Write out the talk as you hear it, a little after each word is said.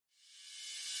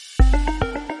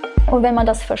Und wenn man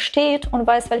das versteht und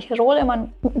weiß, welche Rolle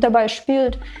man dabei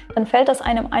spielt, dann fällt das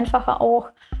einem einfacher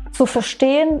auch zu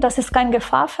verstehen, das ist keine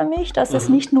Gefahr für mich, das ist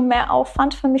nicht nur mehr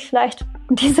Aufwand für mich, vielleicht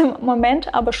in diesem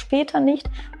Moment, aber später nicht,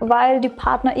 weil die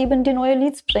Partner eben die neue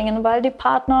Leads bringen, weil die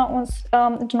Partner uns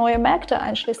die neue Märkte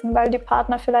einschließen, weil die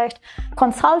Partner vielleicht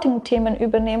Consulting-Themen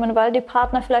übernehmen, weil die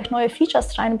Partner vielleicht neue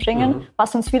Features reinbringen,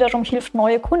 was uns wiederum hilft,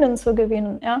 neue Kunden zu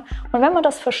gewinnen. Ja? Und wenn man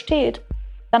das versteht,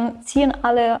 dann ziehen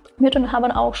alle mit und haben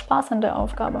auch Spaß an der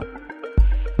Aufgabe.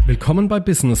 Willkommen bei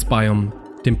Business Biome,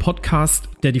 dem Podcast,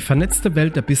 der die vernetzte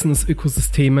Welt der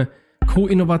Business-Ökosysteme,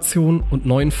 Co-Innovation und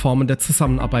neuen Formen der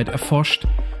Zusammenarbeit erforscht,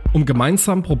 um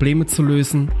gemeinsam Probleme zu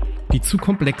lösen, die zu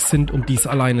komplex sind, um dies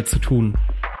alleine zu tun.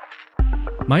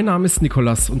 Mein Name ist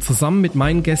Nikolas und zusammen mit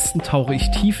meinen Gästen tauche ich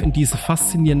tief in diese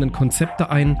faszinierenden Konzepte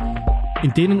ein,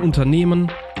 in denen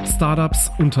Unternehmen,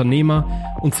 Startups, Unternehmer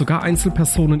und sogar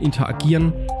Einzelpersonen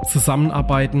interagieren,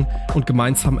 zusammenarbeiten und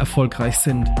gemeinsam erfolgreich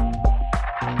sind.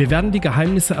 Wir werden die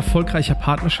Geheimnisse erfolgreicher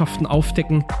Partnerschaften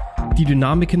aufdecken, die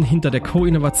Dynamiken hinter der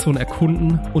Co-Innovation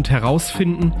erkunden und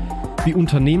herausfinden, wie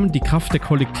Unternehmen die Kraft der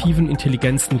kollektiven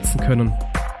Intelligenz nutzen können.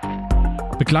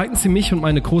 Begleiten Sie mich und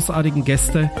meine großartigen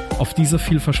Gäste auf dieser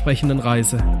vielversprechenden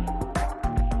Reise.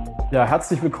 Ja,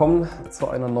 herzlich willkommen zu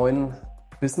einer neuen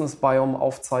Business Biome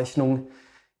Aufzeichnung.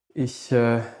 Ich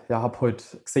habe heute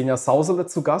Xenia Sausele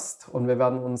zu Gast und wir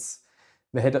werden uns,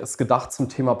 wer hätte es gedacht, zum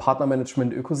Thema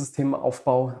Partnermanagement,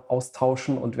 Ökosystemaufbau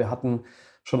austauschen. Und wir hatten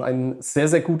schon ein sehr,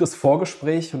 sehr gutes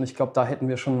Vorgespräch und ich glaube, da hätten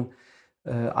wir schon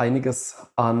einiges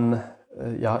an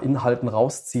Inhalten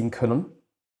rausziehen können.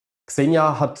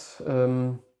 Xenia hat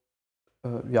einen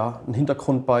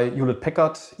Hintergrund bei Hewlett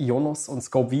Packard, Ionos und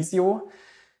Scope Visio.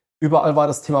 Überall war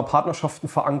das Thema Partnerschaften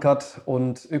verankert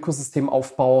und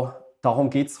Ökosystemaufbau. Darum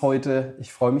geht es heute.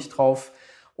 Ich freue mich drauf.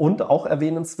 Und auch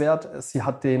erwähnenswert, sie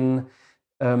hat den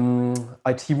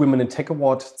IT Women in Tech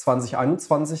Award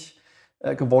 2021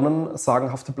 gewonnen.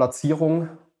 Sagenhafte Platzierung.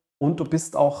 Und du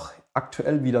bist auch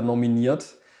aktuell wieder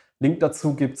nominiert. Link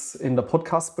dazu gibt es in der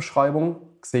Podcast-Beschreibung.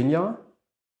 Xenia,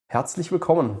 herzlich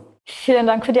willkommen. Vielen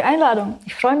Dank für die Einladung.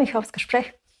 Ich freue mich aufs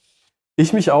Gespräch.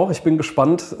 Ich mich auch. Ich bin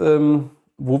gespannt,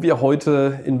 wo wir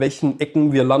heute, in welchen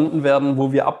Ecken wir landen werden,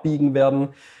 wo wir abbiegen werden.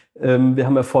 Wir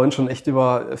haben ja vorhin schon echt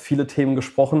über viele Themen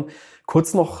gesprochen.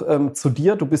 Kurz noch zu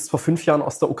dir. Du bist vor 5 Jahren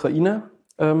aus der Ukraine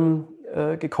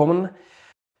gekommen.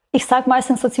 Ich sage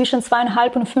meistens so zwischen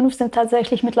 2,5 und 5 sind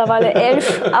tatsächlich mittlerweile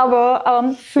 11,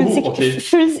 aber fühlt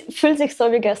sich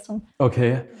so wie gestern.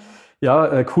 Okay.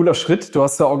 Ja, cooler Schritt. Du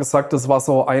hast ja auch gesagt, das war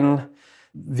so ein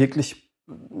wirklich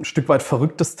ein Stück weit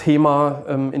verrücktes Thema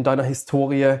in deiner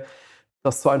Historie,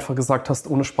 dass du einfach gesagt hast,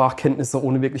 ohne Sprachkenntnisse,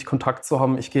 ohne wirklich Kontakt zu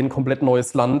haben, ich gehe in ein komplett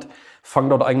neues Land, fange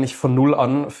dort eigentlich von Null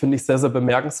an, finde ich sehr, sehr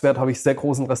bemerkenswert, habe ich sehr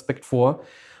großen Respekt vor.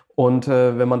 Und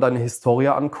wenn man deine Historie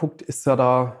anguckt, ist ja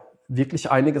da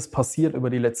wirklich einiges passiert über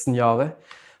die letzten Jahre.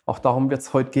 Auch darum wird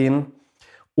es heute gehen.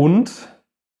 Und,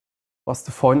 was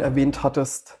du vorhin erwähnt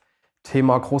hattest,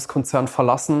 Thema Großkonzern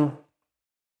verlassen,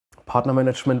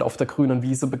 Partnermanagement auf der grünen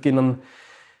Wiese beginnen.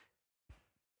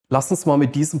 Lass uns mal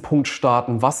mit diesem Punkt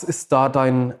starten. Was ist da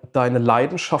deine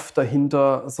Leidenschaft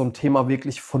dahinter, so ein Thema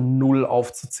wirklich von Null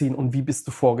aufzuziehen und wie bist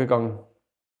du vorgegangen?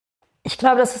 Ich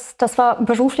glaube, das war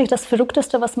beruflich das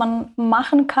Verrückteste, was man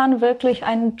machen kann. Wirklich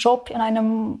einen Job in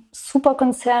einem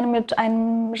Superkonzern mit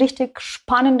einem richtig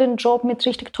spannenden Job, mit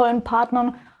richtig tollen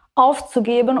Partnern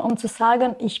aufzugeben, um zu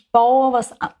sagen, ich baue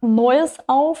was Neues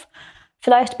auf.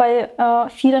 Vielleicht bei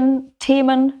vielen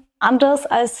Themen anders,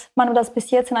 als man das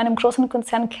bis jetzt in einem großen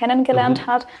Konzern kennengelernt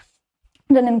hat.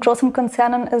 Denn in großen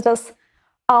Konzernen ist das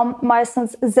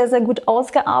meistens sehr, sehr gut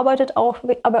ausgearbeitet,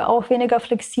 aber auch weniger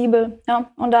flexibel.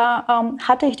 Ja? Und da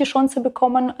hatte ich die Chance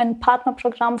bekommen, ein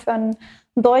Partnerprogramm für einen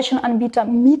deutschen Anbieter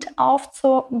mit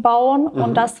aufzubauen.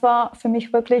 Und das war für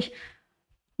mich wirklich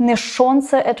eine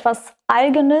Chance, etwas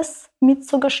Eigenes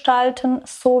mitzugestalten,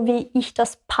 so wie ich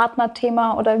das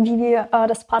Partnerthema oder wie wir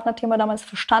das Partnerthema damals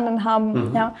verstanden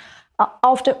haben. Ja?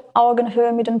 Auf der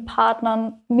Augenhöhe mit den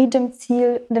Partnern, mit dem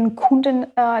Ziel, den Kunden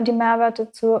die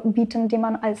Mehrwerte zu bieten, die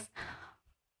man als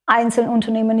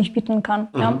Einzelunternehmen nicht bieten kann.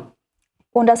 Ja?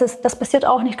 Und das passiert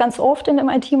auch nicht ganz oft in dem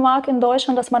IT-Markt in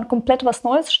Deutschland, dass man komplett was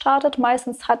Neues startet.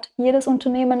 Meistens hat jedes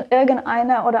Unternehmen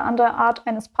irgendeine oder andere Art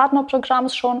eines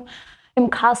Partnerprogramms schon im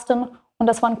Kasten und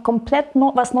dass man komplett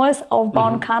was Neues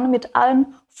aufbauen kann mit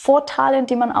allen Vorteilen,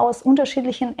 die man aus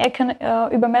unterschiedlichen Ecken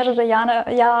über mehrere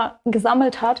Jahre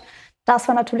gesammelt hat. Das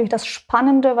war natürlich das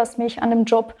Spannende, was mich an dem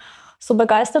Job so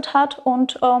begeistert hat.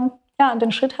 Und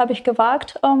den Schritt habe ich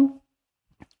gewagt.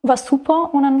 War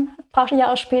super. Und ein paar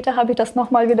Jahre später habe ich das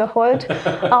nochmal wiederholt.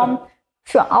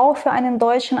 für einen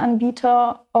deutschen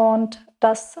Anbieter, und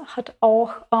das hat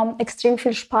auch extrem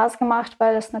viel Spaß gemacht,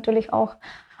 weil es natürlich auch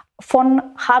von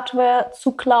Hardware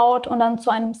zu Cloud und dann zu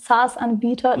einem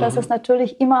SaaS-Anbieter, das ist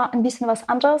natürlich immer ein bisschen was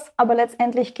anderes, aber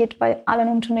letztendlich geht bei allen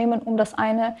Unternehmen um das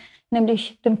eine,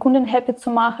 nämlich den Kunden happy zu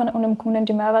machen und dem Kunden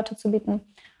die Mehrwerte zu bieten.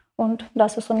 Und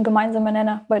das ist so ein gemeinsamer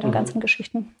Nenner bei den ganzen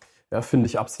Geschichten. Ja, finde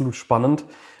ich absolut spannend.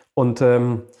 Und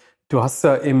du hast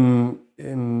ja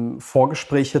im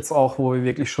Vorgespräch jetzt auch, wo wir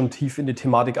wirklich schon tief in die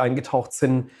Thematik eingetaucht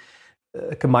sind,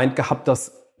 gemeint gehabt,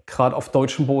 dass gerade auf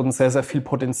deutschem Boden sehr, sehr viel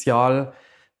Potenzial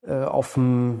auf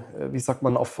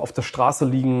der Straße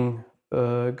liegen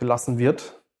gelassen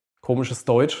wird. Komisches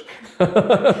Deutsch.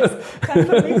 Kann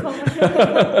von mir kommen.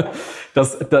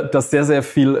 dass sehr, sehr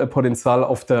viel Potenzial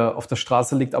auf der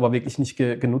Straße liegt, aber wirklich nicht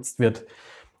genutzt wird.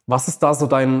 Was ist da so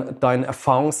dein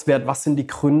Erfahrungswert? Was sind die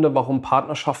Gründe, warum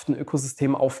Partnerschaften,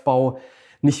 Ökosystemaufbau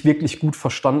nicht wirklich gut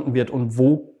verstanden wird? Und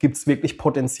wo gibt es wirklich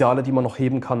Potenziale, die man noch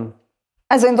heben kann?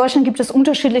 Also in Deutschland gibt es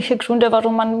unterschiedliche Gründe,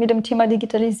 warum man mit dem Thema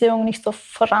Digitalisierung nicht so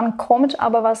vorankommt.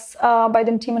 Aber was bei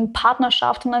den Themen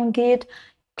Partnerschaften angeht,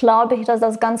 glaube ich, dass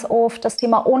das ganz oft das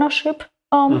Thema Ownership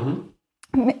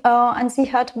an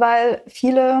sich hat, weil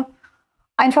viele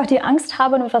einfach die Angst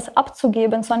haben, etwas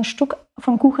abzugeben, so ein Stück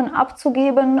vom Kuchen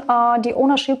abzugeben, die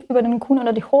Ownership über den Kunden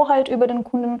oder die Hoheit über den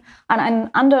Kunden an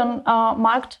einen anderen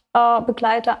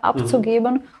Marktbegleiter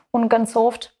abzugeben. Und ganz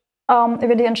oft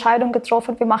wird die Entscheidung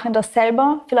getroffen, wir machen das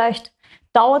selber. Vielleicht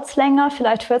dauert es länger,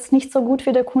 vielleicht wird es nicht so gut,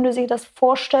 wie der Kunde sich das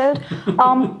vorstellt.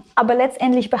 Aber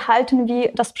letztendlich behalten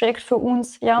wir das Projekt für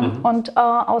uns. Ja? Und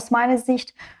aus meiner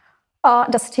Sicht,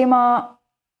 das Thema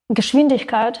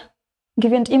Geschwindigkeit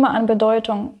gewinnt immer an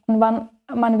Bedeutung. Und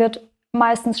man wird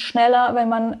meistens schneller, wenn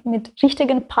man mit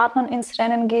richtigen Partnern ins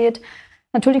Rennen geht.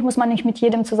 Natürlich muss man nicht mit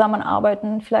jedem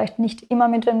zusammenarbeiten, vielleicht nicht immer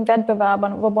mit den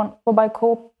Wettbewerbern, wobei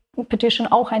Co-Competition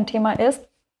auch ein Thema ist.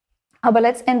 Aber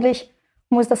letztendlich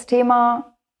muss das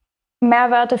Thema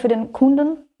Mehrwerte für den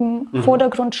Kunden im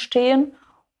Vordergrund stehen.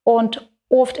 Und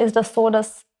oft ist das so,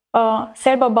 dass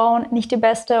selber bauen nicht die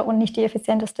beste und nicht die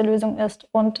effizienteste Lösung ist.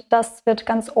 Und das wird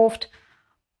ganz oft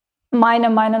meiner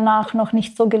Meinung nach noch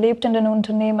nicht so gelebt in den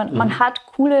Unternehmen. Man hat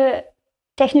coole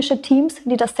technische Teams,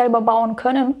 die das selber bauen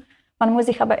können. Man muss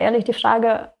sich aber ehrlich die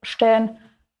Frage stellen,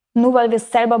 nur weil wir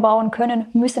es selber bauen können,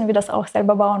 müssen wir das auch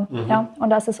selber bauen. Ja?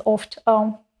 Und das ist oft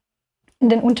in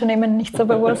den Unternehmen nicht so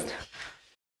bewusst.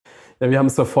 Ja, wir haben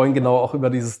es ja vorhin genau auch über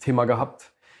dieses Thema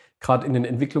gehabt, gerade in den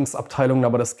Entwicklungsabteilungen,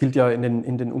 aber das gilt ja in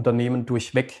den Unternehmen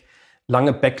durchweg.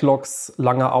 Lange Backlogs,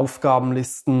 lange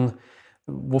Aufgabenlisten.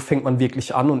 Wo fängt man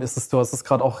wirklich an? Und du hast es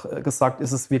gerade auch gesagt,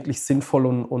 ist es wirklich sinnvoll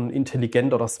und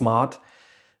intelligent oder smart,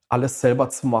 alles selber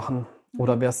zu machen?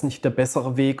 Oder wäre es nicht der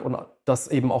bessere Weg und das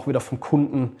eben auch wieder vom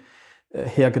Kunden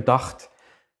her gedacht,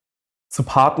 zu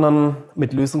Partnern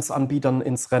mit Lösungsanbietern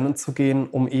ins Rennen zu gehen,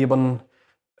 um eben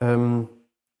eine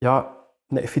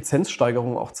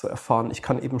Effizienzsteigerung auch zu erfahren? Ich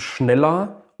kann eben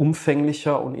schneller,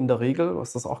 umfänglicher und in der Regel, du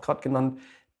hast das auch gerade genannt,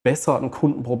 besser ein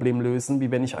Kundenproblem lösen, wie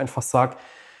wenn ich einfach sage,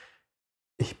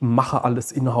 ich mache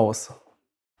alles in-house.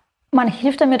 Man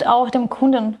hilft damit auch dem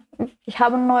Kunden. Ich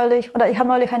habe neulich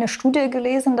eine Studie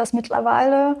gelesen, dass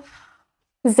mittlerweile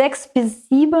 6 bis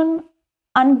 7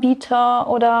 Anbieter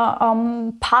oder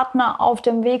Partner auf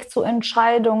dem Weg zur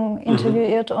Entscheidung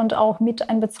interviewt und auch mit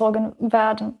einbezogen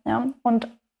werden. Ja? Und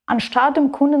anstatt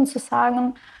dem Kunden zu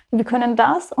sagen, wir können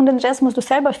das und den Rest musst du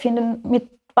selber finden, mit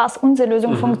was unsere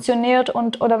Lösung funktioniert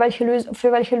oder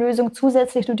für welche Lösung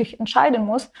zusätzlich du dich entscheiden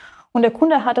musst. Und der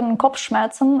Kunde hat dann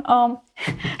Kopfschmerzen,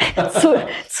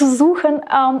 zu suchen,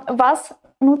 was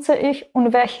nutze ich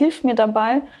und wer hilft mir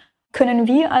dabei, können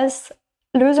wir als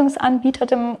Lösungsanbieter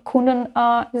dem Kunden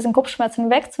diesen Kopfschmerzen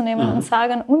wegzunehmen und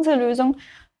sagen, unsere Lösung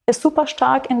ist super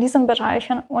stark in diesen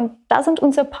Bereichen und da sind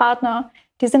unsere Partner,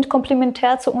 die sind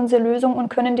komplementär zu unserer Lösung und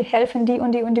können dir helfen, die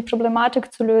und die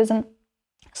Problematik zu lösen.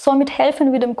 Somit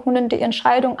helfen wir dem Kunden, die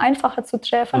Entscheidung einfacher zu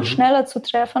treffen, schneller zu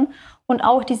treffen und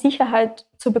auch die Sicherheit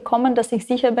zu bekommen, dass ich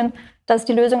sicher bin, dass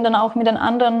die Lösung dann auch mit den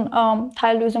anderen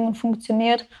Teillösungen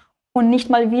funktioniert und nicht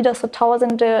mal wieder so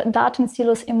tausende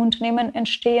Datensilos im Unternehmen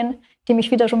entstehen, die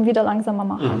mich wiederum wieder langsamer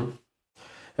machen.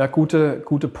 Ja, gute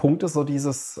Punkte, so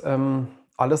dieses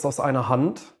alles aus einer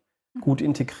Hand, gut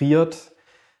integriert,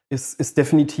 ist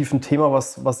definitiv ein Thema,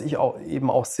 was ich eben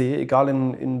auch sehe, egal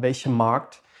in welchem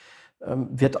Markt.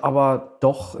 Wird aber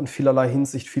doch in vielerlei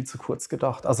Hinsicht viel zu kurz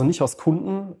gedacht. Also nicht aus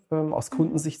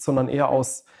Kundensicht, sondern eher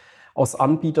aus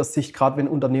Anbietersicht, gerade wenn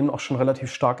Unternehmen auch schon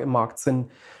relativ stark im Markt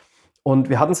sind. Und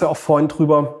wir hatten es ja auch vorhin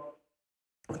drüber,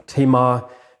 Thema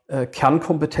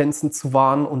Kernkompetenzen zu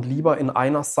wahren und lieber in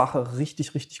einer Sache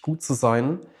richtig, richtig gut zu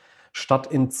sein, statt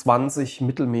in 20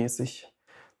 mittelmäßig.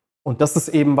 Und das ist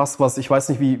eben was ich weiß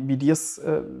nicht, wie dir es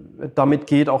damit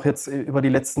geht, auch jetzt über die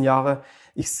letzten Jahre.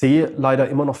 Ich sehe leider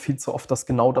immer noch viel zu oft, dass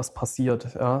genau das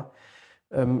passiert. Ja?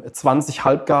 20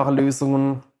 halbgare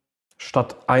Lösungen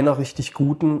statt einer richtig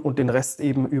guten und den Rest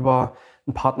eben über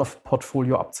ein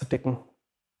Partnerportfolio abzudecken.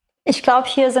 Ich glaube,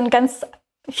 hier sind ganz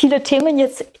viele Themen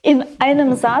jetzt in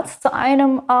einem Satz zu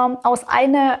einem aus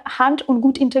einer Hand und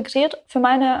gut integriert.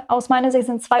 Aus meiner Sicht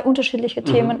sind zwei unterschiedliche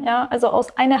Themen. Ja? Also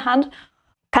aus einer Hand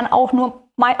kann auch nur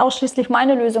ausschließlich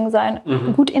meine Lösung sein.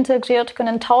 Gut integriert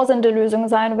können tausende Lösungen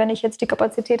sein, wenn ich jetzt die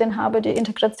Kapazitäten habe, die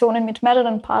Integrationen mit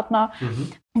mehreren Partnern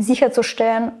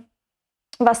sicherzustellen.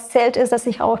 Was zählt ist, dass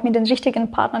ich auch mit den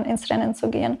richtigen Partnern ins Rennen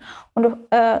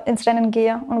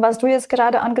gehe. Und was du jetzt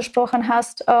gerade angesprochen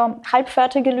hast,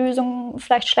 halbfertige Lösungen,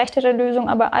 vielleicht schlechtere Lösungen,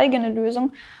 aber eigene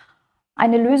Lösungen.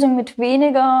 Eine Lösung mit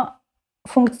weniger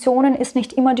Funktionen ist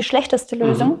nicht immer die schlechteste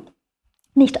Lösung.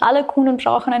 Nicht alle Kunden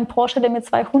brauchen einen Porsche, der mit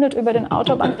 200 über den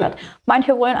Autobahn fährt.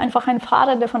 Manche wollen einfach einen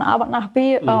Fahrer, der von A nach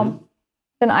B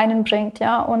den einen bringt.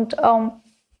 Ja? Und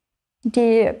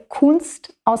die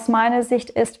Kunst aus meiner Sicht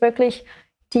ist wirklich,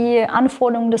 die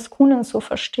Anforderungen des Kunden zu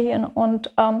verstehen.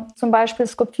 Und zum Beispiel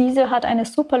Scopvisio hat eine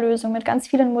super Lösung mit ganz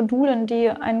vielen Modulen, die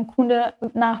ein Kunde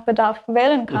nach Bedarf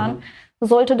wählen kann.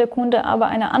 Sollte der Kunde aber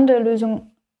eine andere Lösung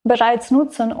bereits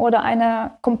nutzen oder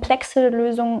eine komplexere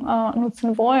Lösung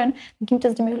nutzen wollen, dann gibt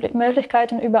es die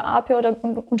Möglichkeiten über API oder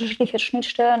unterschiedliche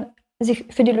Schnittstellen, sich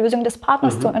für die Lösung des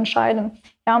Partners zu entscheiden.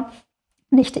 Ja?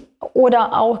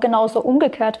 Oder auch genauso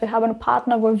umgekehrt. Wir haben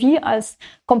Partner, wo wir als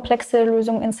komplexe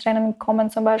Lösung ins Rennen kommen,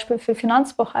 zum Beispiel für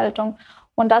Finanzbuchhaltung.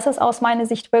 Und das ist aus meiner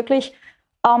Sicht wirklich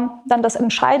dann das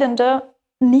Entscheidende,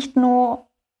 nicht nur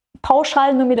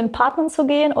pauschal nur mit den Partnern zu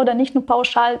gehen oder nicht nur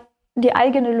pauschal die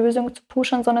eigene Lösung zu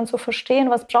pushen, sondern zu verstehen,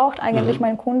 was braucht eigentlich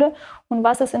mein Kunde und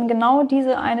was ist in genau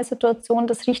diese eine Situation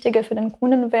das Richtige für den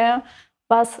Kunden wäre,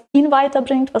 was ihn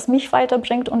weiterbringt, was mich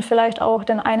weiterbringt und vielleicht auch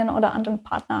den einen oder anderen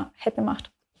Partner happy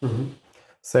macht.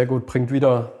 Sehr gut, bringt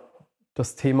wieder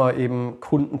das Thema eben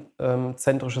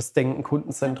kundenzentrisches Denken,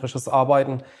 kundenzentrisches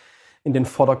Arbeiten in den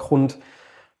Vordergrund.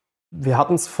 Wir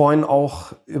hatten es vorhin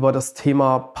auch über das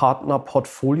Thema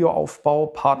Partnerportfolioaufbau,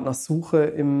 Partnersuche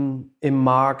im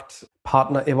Markt,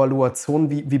 Partnerevaluation.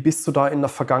 Wie bist du da in der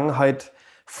Vergangenheit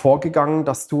vorgegangen,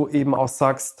 dass du eben auch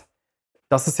sagst,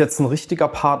 das ist jetzt ein richtiger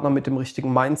Partner mit dem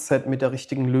richtigen Mindset, mit der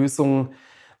richtigen Lösung,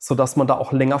 sodass man da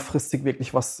auch längerfristig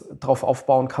wirklich was drauf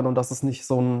aufbauen kann und dass es nicht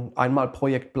so ein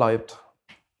Einmalprojekt bleibt?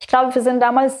 Ich glaube, wir sind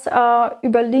damals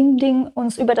über LinkedIn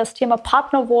uns über das Thema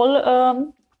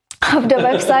Partnerwohl auf der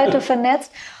Webseite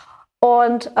vernetzt.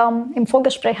 Und im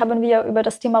Vorgespräch haben wir über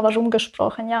das Thema Warum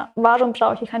gesprochen. Ja? Warum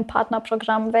brauche ich ein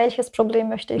Partnerprogramm? Welches Problem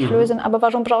möchte ich lösen? Aber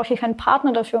warum brauche ich einen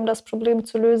Partner dafür, um das Problem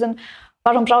zu lösen?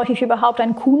 Warum brauche ich überhaupt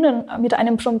einen Kunden mit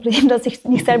einem Problem, das ich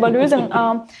nicht selber lösen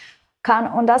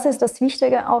kann? Und das ist das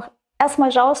Wichtige, auch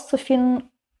erstmal rauszufinden,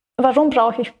 warum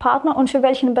brauche ich Partner und für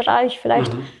welchen Bereich.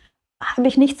 Vielleicht habe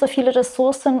ich nicht so viele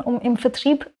Ressourcen, um im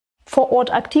Vertrieb vor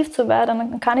Ort aktiv zu werden,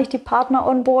 dann kann ich die Partner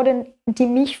onboarden, die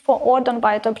mich vor Ort dann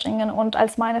weiterbringen und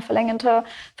als meine verlängerte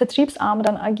Vertriebsarme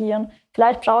dann agieren.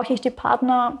 Vielleicht brauche ich die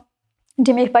Partner,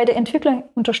 die mich bei der Entwicklung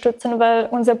unterstützen, weil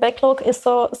unser Backlog ist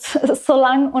so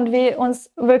lang und wir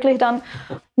uns wirklich dann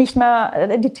nicht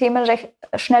mehr die Themen recht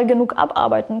schnell genug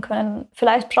abarbeiten können.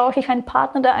 Vielleicht brauche ich einen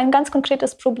Partner, der ein ganz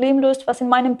konkretes Problem löst, was in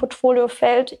meinem Portfolio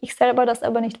fällt, ich selber das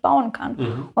aber nicht bauen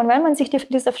kann. Und wenn man sich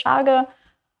diese Frage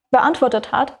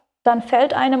beantwortet hat, dann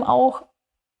fällt einem auch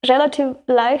relativ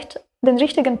leicht, den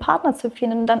richtigen Partner zu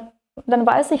finden. Dann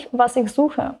weiß ich, was ich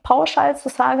suche. Pauschal zu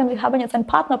sagen, wir haben jetzt ein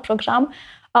Partnerprogramm,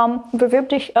 bewirb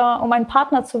dich, um ein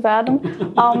Partner zu werden,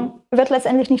 wird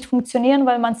letztendlich nicht funktionieren,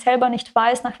 weil man selber nicht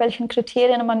weiß, nach welchen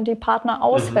Kriterien man die Partner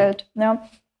auswählt. Ja.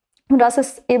 Und das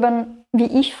ist eben,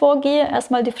 wie ich vorgehe,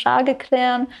 erstmal die Frage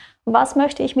klären, was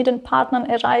möchte ich mit den Partnern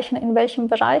erreichen, in welchem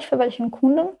Bereich, für welchen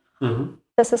Kunden.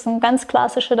 Das ist eine ganz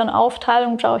klassische dann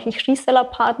Aufteilung. Brauche ich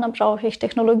Reseller-Partner, brauche ich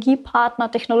Technologiepartner?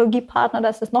 Technologiepartner,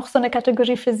 das ist noch so eine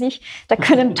Kategorie für sich. Da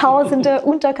können tausende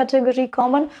Unterkategorien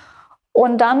kommen.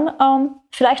 Und dann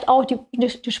vielleicht auch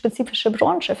die spezifische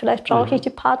Branche. Vielleicht brauche ich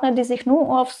die Partner, die sich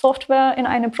nur auf Software in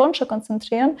eine Branche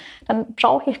konzentrieren. Dann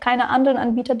brauche ich keine anderen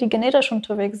Anbieter, die generisch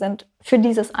unterwegs sind für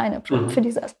dieses eine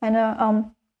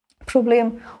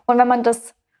Problem. Und wenn man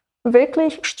das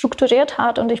wirklich strukturiert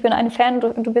hat, und ich bin ein Fan,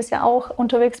 du bist ja auch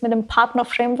unterwegs mit dem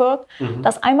Partner-Framework,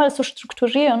 das einmal zu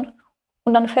strukturieren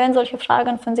und dann fällen solche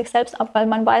Fragen von sich selbst ab, weil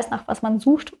man weiß, nach was man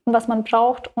sucht und was man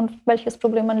braucht und welches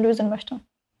Problem man lösen möchte.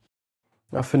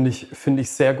 Ja, finde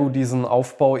ich sehr gut, diesen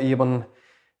Aufbau eben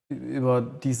über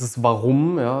dieses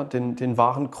Warum, ja, den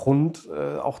wahren Grund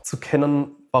auch zu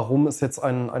kennen, warum es jetzt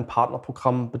ein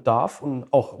Partnerprogramm bedarf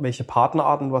und auch welche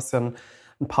Partnerarten, du hast ja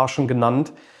ein paar schon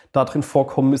genannt, da drin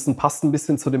vorkommen müssen. Passt ein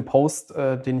bisschen zu dem Post,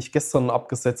 den ich gestern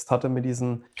abgesetzt hatte mit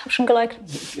diesen... Ich habe schon geliked.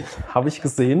 Habe ich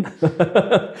gesehen.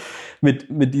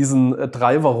 mit diesen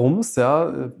 3 Warums. Ja.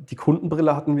 Die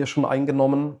Kundenbrille hatten wir schon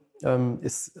eingenommen.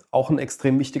 Ist auch ein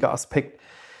extrem wichtiger Aspekt.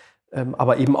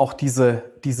 Aber eben auch diese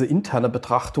interne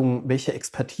Betrachtung, welche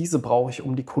Expertise brauche ich,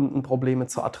 um die Kundenprobleme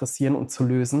zu adressieren und zu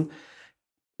lösen.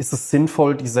 Ist es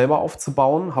sinnvoll, die selber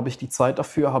aufzubauen? Habe ich die Zeit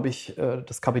dafür? Habe ich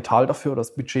das Kapital dafür oder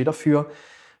das Budget dafür?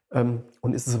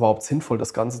 Und ist es überhaupt sinnvoll,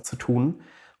 das Ganze zu tun?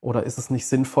 Oder ist es nicht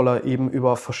sinnvoller, eben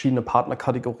über verschiedene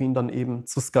Partnerkategorien dann eben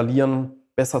zu skalieren,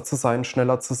 besser zu sein,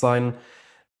 schneller zu sein,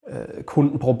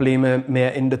 Kundenprobleme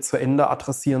mehr Ende zu Ende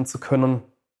adressieren zu können?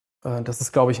 Das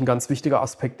ist, glaube ich, ein ganz wichtiger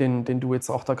Aspekt, den du jetzt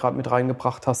auch da gerade mit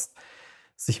reingebracht hast,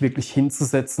 sich wirklich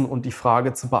hinzusetzen und die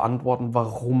Frage zu beantworten,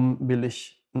 warum will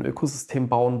ich ein Ökosystem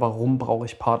bauen, warum brauche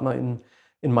ich Partner in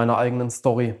meiner eigenen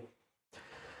Story?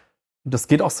 Das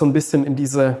geht auch so ein bisschen in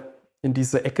diese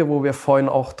Ecke, wo wir vorhin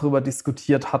auch drüber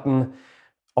diskutiert hatten,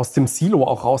 aus dem Silo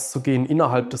auch rauszugehen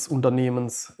innerhalb des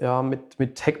Unternehmens, ja,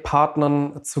 mit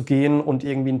Tech-Partnern zu gehen und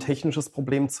irgendwie ein technisches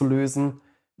Problem zu lösen.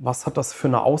 Was hat das für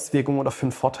eine Auswirkung oder für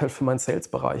einen Vorteil für meinen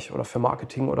Sales-Bereich oder für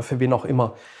Marketing oder für wen auch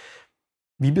immer?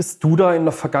 Wie bist du da in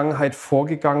der Vergangenheit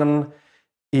vorgegangen,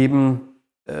 eben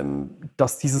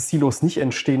dass diese Silos nicht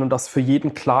entstehen und dass für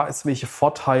jeden klar ist, welche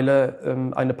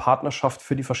Vorteile eine Partnerschaft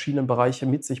für die verschiedenen Bereiche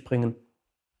mit sich bringen?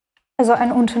 Also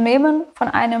ein Unternehmen von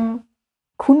einem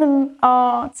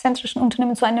kundenzentrischen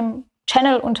Unternehmen zu einem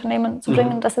Channel-Unternehmen zu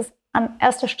bringen, das ist an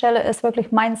erster Stelle ist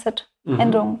wirklich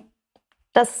Mindset-Änderung.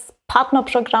 Das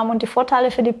Partnerprogramm und die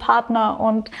Vorteile für die Partner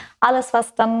und alles,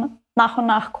 was dann nach und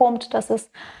nach kommt, das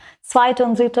ist zweite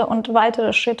und dritte und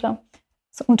weitere Schritte.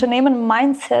 Das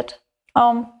Unternehmen-Mindset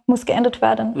muss geändert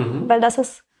werden, weil das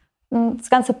ist das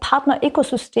ganze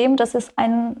Partner-Ökosystem, das ist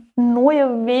ein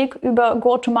neuer Weg, über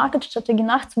Go-to-Market-Strategie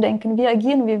nachzudenken. Wie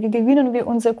agieren wir? Wie gewinnen wir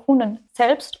unsere Kunden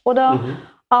selbst oder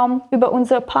über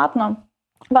unsere Partner?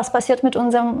 Was passiert mit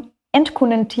unserem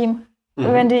Endkundenteam,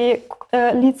 wenn die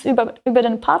Leads über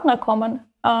den Partner kommen?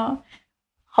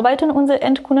 Arbeiten unsere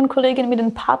Endkundenkolleginnen mit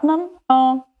den Partnern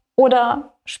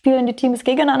oder spielen die Teams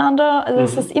gegeneinander? Also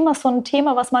es ist immer so ein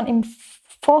Thema, was man im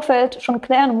Vorfeld schon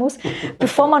klären muss,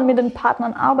 bevor man mit den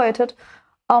Partnern arbeitet.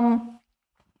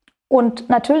 Und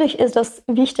natürlich ist das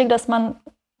wichtig, dass man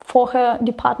vorher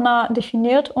die Partner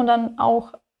definiert und dann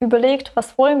auch überlegt,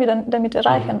 was wollen wir denn damit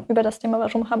erreichen. Über das Thema,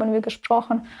 warum haben wir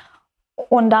gesprochen.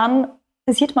 Und dann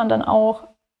sieht man dann auch,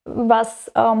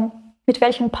 was, mit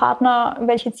welchen Partner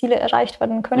welche Ziele erreicht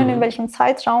werden können, in welchem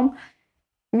Zeitraum.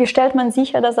 Wie stellt man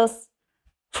sicher, dass das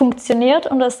funktioniert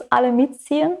und dass alle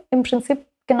mitziehen? Im Prinzip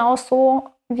genauso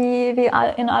wie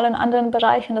in allen anderen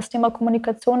Bereichen. Das Thema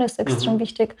Kommunikation ist extrem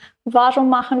wichtig. Warum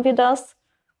machen wir das?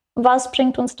 Was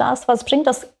bringt uns das? Was bringt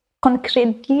das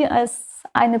konkret dir als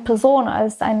eine Person,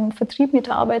 als einen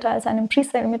Vertriebsmitarbeiter, als einen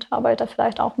Pre-Sale-Mitarbeiter,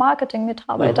 vielleicht auch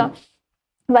Marketing-Mitarbeiter?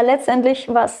 Weil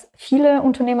letztendlich, was viele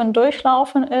Unternehmen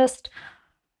durchlaufen, ist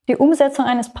die Umsetzung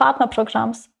eines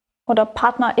Partnerprogramms oder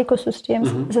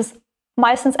Partner-Ökosystems. Es ist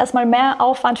meistens erstmal mehr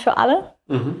Aufwand für alle.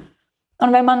 Und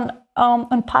wenn man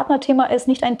ein Partnerthema ist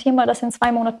nicht ein Thema, das in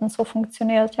 2 Monaten so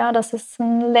funktioniert. Ja, das ist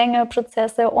längere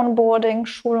Prozesse, Onboarding,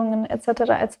 Schulungen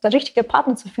etc. Der richtige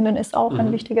Partner zu finden, ist auch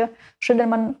ein wichtiger Schritt, den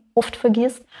man oft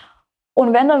vergisst.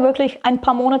 Und wenn dann wirklich ein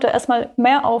paar Monate erstmal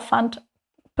mehr Aufwand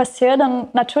passiert, dann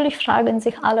natürlich fragen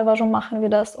sich alle, warum machen wir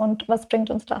das und was bringt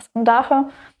uns das? Und daher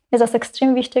ist das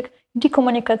extrem wichtig, die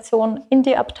Kommunikation in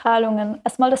die Abteilungen,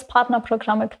 erstmal das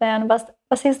Partnerprogramm erklären.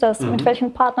 Was ist das? Mit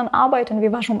welchen Partnern arbeiten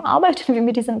wir? Warum arbeiten wir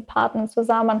mit diesen Partnern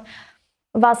zusammen?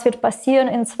 Was wird passieren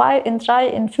in 2, in 3,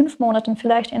 in 5 Monaten,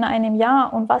 vielleicht in einem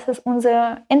Jahr? Und was ist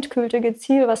unser endgültiges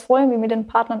Ziel? Was wollen wir mit den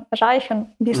Partnern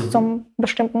erreichen bis zum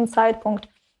bestimmten Zeitpunkt?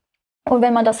 Und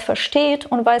wenn man das versteht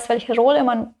und weiß, welche Rolle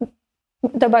man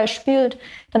dabei spielt,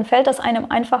 dann fällt das einem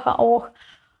einfacher auch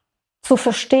zu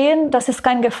verstehen, das ist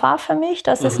keine Gefahr für mich,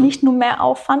 das ist nicht nur mehr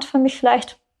Aufwand für mich,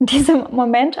 vielleicht in diesem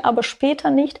Moment, aber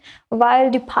später nicht, weil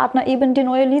die Partner eben die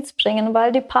neue Leads bringen,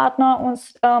 weil die Partner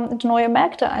uns die neue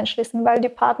Märkte einschließen, weil die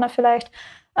Partner vielleicht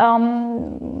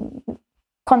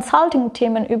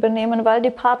Consulting-Themen übernehmen, weil die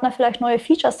Partner vielleicht neue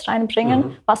Features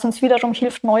reinbringen, was uns wiederum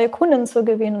hilft, neue Kunden zu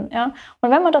gewinnen. Ja?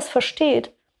 Und wenn man das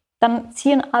versteht, dann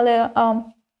ziehen alle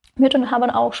mit und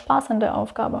haben auch Spaß an der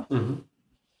Aufgabe.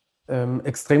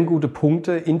 Extrem gute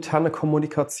Punkte, interne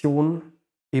Kommunikation,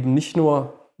 eben nicht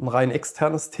nur ein rein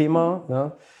externes Thema,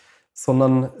 ja,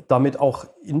 sondern damit auch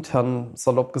intern,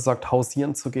 salopp gesagt,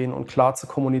 hausieren zu gehen und klar zu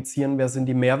kommunizieren, wer sind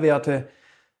die Mehrwerte,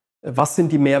 Was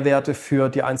sind die Mehrwerte für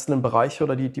die einzelnen Bereiche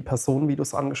oder die Personen, wie du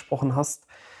es angesprochen hast?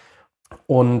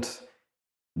 Und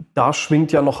da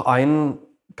schwingt ja noch ein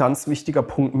ganz wichtiger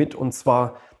Punkt mit, und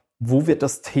zwar, wo wird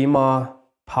das Thema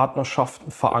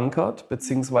Partnerschaften verankert,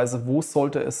 beziehungsweise wo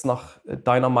sollte es nach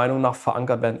deiner Meinung nach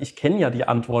verankert werden? Ich kenne ja die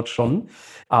Antwort schon,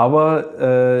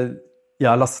 aber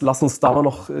lass uns da mal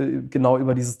noch genau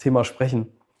über dieses Thema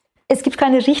sprechen. Es gibt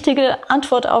keine richtige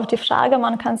Antwort auf die Frage.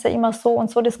 Man kann es ja immer so und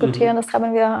so diskutieren. Das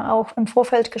haben wir auch im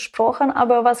Vorfeld gesprochen.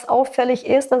 Aber was auffällig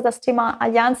ist, dass das Thema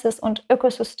Alliances und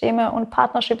Ökosysteme und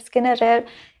Partnerships generell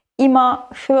immer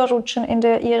höher rutschen in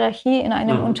der Hierarchie in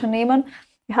einem Unternehmen.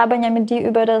 Wir haben ja mit dir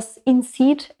über das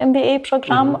In-Seed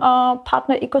MBA-Programm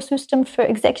Partner-Ökosystem für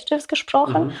Executives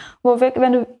gesprochen, wo wir,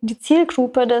 wenn du die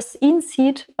Zielgruppe des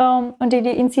In-Seed und die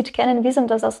In-Seed kennen, wissen,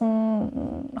 dass das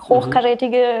ein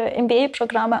hochkarätige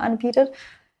MBA-Programme anbietet.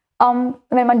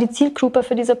 Wenn man die Zielgruppe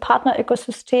für diese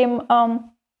Partner-Ökosystem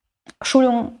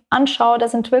Schulung anschaut, da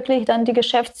sind wirklich dann die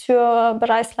Geschäftsführer,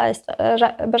 Bereichsleiter,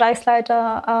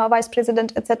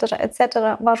 Vicepräsident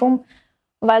etc. Warum?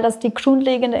 Weil das die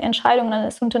grundlegende Entscheidung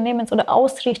eines Unternehmens oder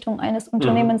Ausrichtung eines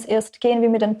Unternehmens ist. Gehen wir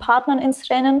mit den Partnern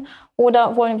ins Rennen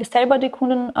oder wollen wir selber die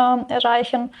Kunden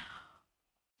erreichen?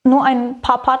 Nur ein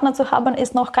paar Partner zu haben,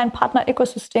 ist noch kein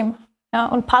Partner-Ökosystem. Ja?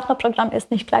 Und Partnerprogramm ist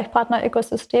nicht gleich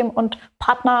Partner-Ökosystem und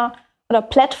Partner oder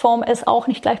Plattform ist auch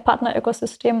nicht gleich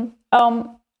Partner-Ökosystem.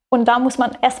 Und da muss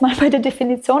man erstmal bei der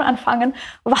Definition anfangen,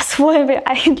 was wollen wir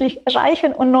eigentlich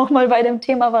erreichen und nochmal bei dem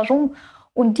Thema Warum.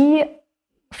 Und die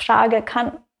Frage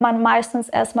kann man meistens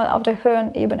erstmal auf der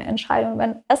höheren Ebene entscheiden.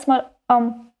 Wenn erstmal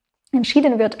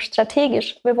entschieden wird,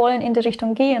 strategisch, wir wollen in die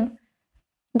Richtung gehen,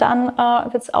 dann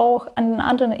wird es auch an den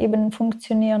anderen Ebenen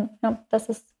funktionieren. Ja, das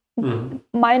ist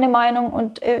meine Meinung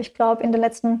und ich glaube, in den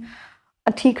letzten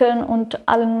Artikeln und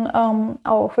allen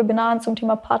auch Webinaren zum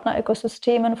Thema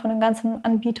Partner-Ökosystemen von den ganzen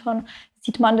Anbietern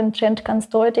sieht man den Trend ganz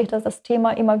deutlich, dass das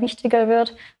Thema immer wichtiger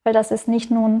wird, weil das ist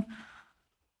nicht nur ein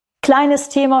kleines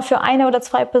Thema für eine oder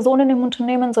zwei Personen im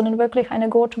Unternehmen, sondern wirklich eine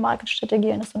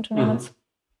Go-to-Market-Strategie eines Unternehmens.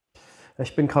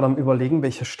 Ich bin gerade am Überlegen,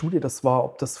 welche Studie das war,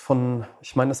 ob das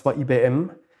ich meine, es war IBM,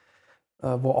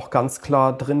 wo auch ganz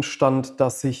klar drin stand,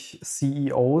 dass sich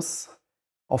CEOs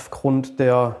aufgrund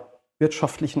der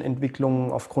wirtschaftlichen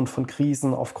Entwicklungen, aufgrund von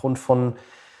Krisen, aufgrund von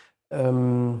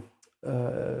dem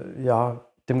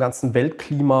ganzen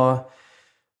Weltklima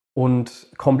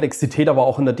und Komplexität, aber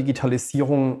auch in der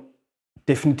Digitalisierung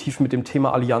definitiv mit dem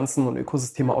Thema Allianzen und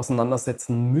Ökosysteme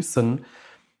auseinandersetzen müssen.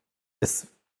 Es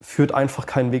führt einfach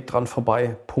keinen Weg dran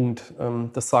vorbei. Punkt.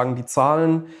 Das sagen die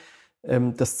Zahlen,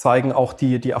 das zeigen auch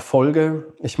die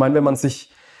Erfolge. Ich meine, wenn man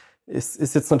sich, es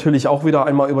ist jetzt natürlich auch wieder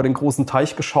einmal über den großen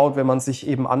Teich geschaut, wenn man sich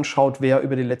eben anschaut, wer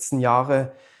über die letzten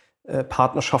Jahre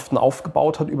Partnerschaften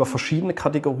aufgebaut hat, über verschiedene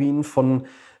Kategorien von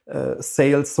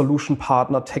Sales, Solution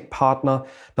Partner, Tech Partner.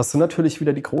 Das sind natürlich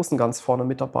wieder die Großen ganz vorne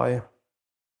mit dabei.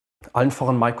 Allen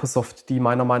voran Microsoft, die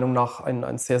meiner Meinung nach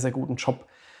einen sehr, sehr guten Job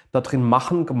da drin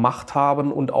gemacht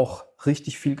haben und auch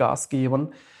richtig viel Gas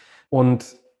geben.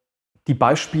 Und die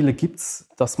Beispiele gibt es,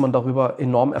 dass man darüber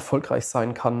enorm erfolgreich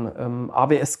sein kann.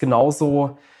 AWS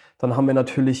genauso. Dann haben wir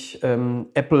natürlich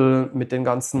Apple mit den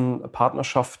ganzen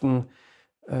Partnerschaften,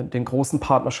 den großen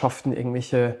Partnerschaften,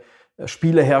 irgendwelche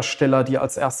Spielehersteller, die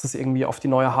als erstes irgendwie auf die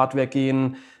neue Hardware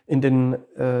gehen, in den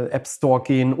App Store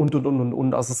gehen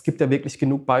und. Also es gibt ja wirklich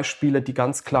genug Beispiele, die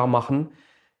ganz klar machen,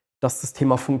 dass das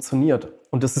Thema funktioniert.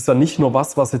 Und das ist ja nicht nur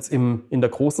was jetzt in der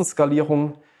großen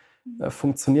Skalierung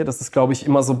funktioniert. Das ist, glaube ich,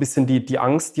 immer so ein bisschen die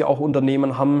Angst, die auch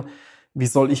Unternehmen haben. Wie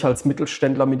soll ich als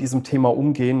Mittelständler mit diesem Thema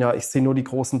umgehen? Ja, ich sehe nur die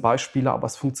großen Beispiele, aber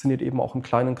es funktioniert eben auch im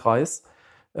kleinen Kreis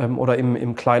oder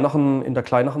in der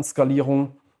kleineren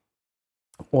Skalierung.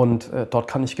 Und dort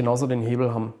kann ich genauso den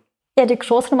Hebel haben. Ja, die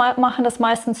Großen machen das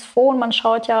meistens vor und man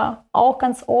schaut ja auch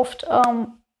ganz oft,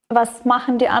 was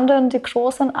machen die anderen, die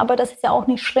Großen, aber das ist ja auch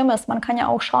nichts Schlimmes. Man kann ja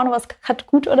auch schauen, was hat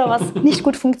gut oder was nicht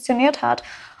gut funktioniert hat.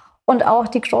 Und auch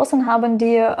die Großen haben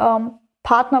die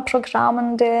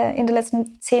Partnerprogramme in den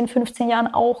letzten 10, 15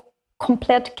 Jahren auch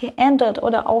komplett geändert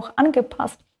oder auch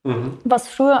angepasst. Was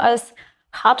früher als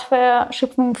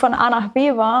Hardware-Schippung von A nach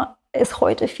B war, ist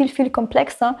heute viel, viel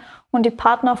komplexer. Und die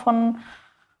Partner von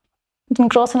den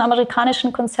großen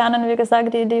amerikanischen Konzernen, wie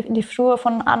gesagt, die früher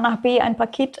von A nach B ein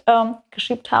Paket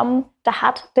geschickt haben, da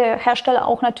hat der Hersteller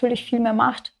auch natürlich viel mehr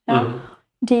Macht. Ja.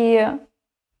 Die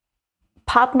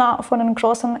Partner von den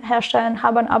großen Herstellern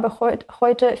haben aber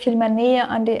heute viel mehr Nähe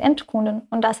an die Endkunden.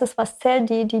 Und das ist, was zählt,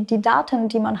 die Daten,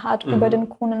 die man hat über den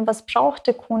Kunden. Was braucht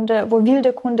der Kunde? Wo will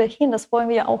der Kunde hin? Das wollen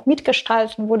wir ja auch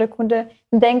mitgestalten, wo der Kunde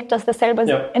denkt, dass er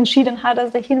selber entschieden hat,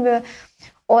 dass er hin will.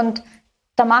 Und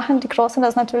da machen die Großen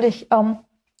das natürlich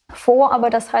vor, aber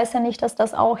das heißt ja nicht, dass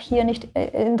das auch hier nicht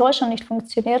in Deutschland nicht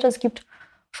funktioniert. Es gibt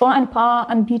schon ein paar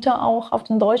Anbieter auch auf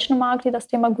dem deutschen Markt, die das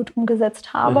Thema gut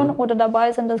umgesetzt haben oder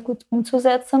dabei sind, das gut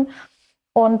umzusetzen.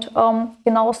 Und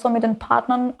genauso mit den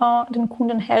Partnern den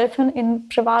Kunden helfen in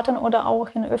privaten oder auch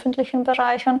in öffentlichen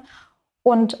Bereichen.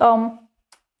 Und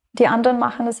die anderen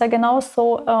machen es ja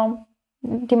genauso.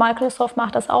 Die Microsoft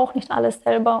macht das auch nicht alles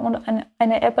selber. Und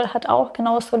eine Apple hat auch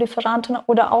genauso Lieferanten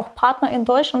oder auch Partner in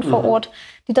Deutschland vor Ort,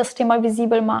 die das Thema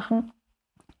visibel machen.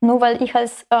 Nur weil ich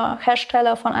als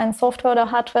Hersteller von einer Software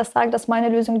oder Hardware sage, dass meine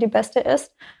Lösung die beste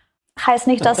ist, heißt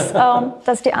nicht,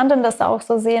 dass die anderen das auch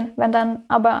so sehen. Wenn dann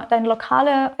aber dein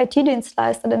lokaler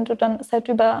IT-Dienstleister, den du dann seit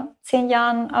über 10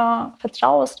 Jahren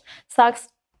vertraust,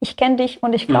 sagst, ich kenne dich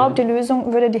und ich glaube, die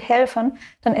Lösung würde dir helfen,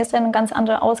 dann ist eine ganz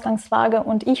andere Ausgangslage.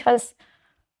 Und ich als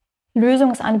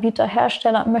Lösungsanbieter,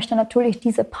 Hersteller möchte natürlich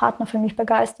diese Partner für mich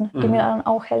begeistern, die mir dann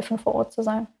auch helfen, vor Ort zu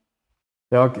sein.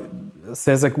 Ja,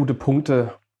 sehr, sehr gute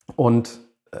Punkte. Und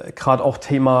gerade auch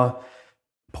Thema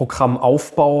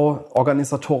Programmaufbau,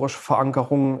 organisatorische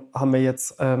Verankerung haben wir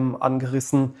jetzt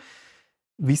angerissen.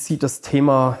 Wie sieht das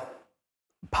Thema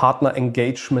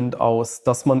Partner-Engagement aus,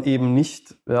 dass man eben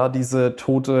nicht diese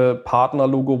tote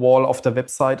Partner-Logo-Wall auf der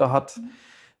Webseite hat,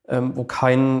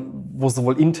 wo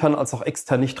sowohl intern als auch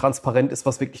extern nicht transparent ist,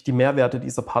 was wirklich die Mehrwerte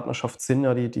dieser Partnerschaft sind,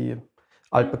 ja, die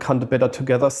altbekannte Better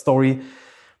Together-Story.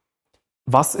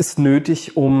 Was ist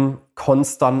nötig, um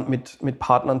konstant mit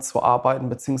Partnern zu arbeiten,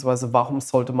 beziehungsweise warum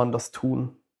sollte man das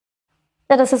tun?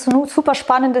 Ja, das ist ein super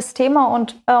spannendes Thema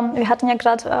und wir hatten ja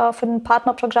gerade von den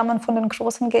Partnerprogrammen von den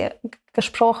Großen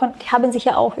gesprochen. Die haben sich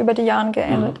ja auch über die Jahre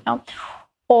geändert. Ja.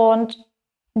 Und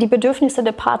die Bedürfnisse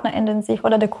der Partner ändern sich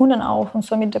oder der Kunden auch und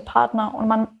somit der Partner. Und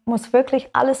man muss wirklich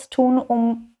alles tun,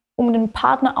 um den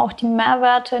Partner auch die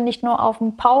Mehrwerte nicht nur auf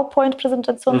einer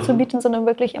PowerPoint-Präsentation zu bieten, sondern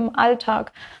wirklich im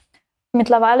Alltag.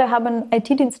 Mittlerweile haben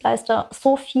IT-Dienstleister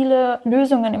so viele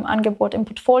Lösungen im Angebot, im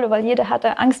Portfolio, weil jeder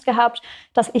hatte Angst gehabt,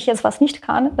 dass ich jetzt was nicht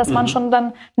kann, dass man schon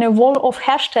dann eine Wall of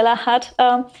Hersteller hat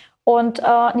und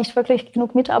nicht wirklich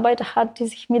genug Mitarbeiter hat, die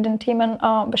sich mit den Themen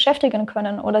beschäftigen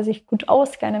können oder sich gut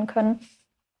auskennen können.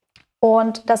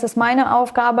 Und das ist meine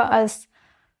Aufgabe als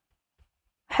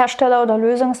Hersteller oder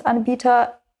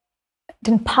Lösungsanbieter,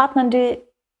 den Partnern die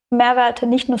Mehrwerte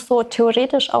nicht nur so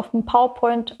theoretisch auf dem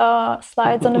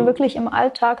PowerPoint-Slide, sondern wirklich im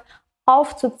Alltag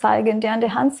aufzuzeigen, die an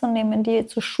die Hand zu nehmen, die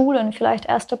zu schulen, vielleicht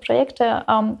erste Projekte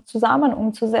zusammen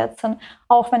umzusetzen,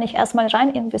 auch wenn ich erstmal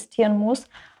rein investieren muss,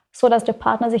 sodass der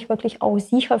Partner sich wirklich auch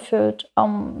sicher fühlt.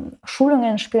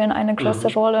 Schulungen spielen eine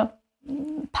große Rolle.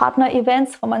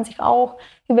 Partner-Events, wo man sich auch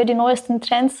über die neuesten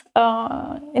Trends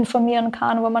informieren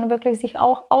kann, wo man wirklich sich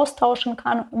auch austauschen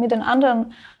kann mit den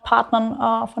anderen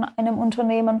Partnern von einem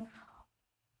Unternehmen.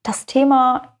 Das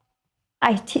Thema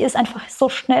IT ist einfach so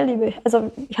schnelllebig. Also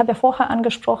ich habe ja vorher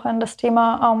angesprochen, das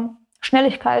Thema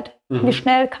Schnelligkeit. Wie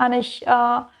schnell kann ich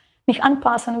mich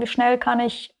anpassen? Wie schnell kann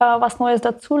ich was Neues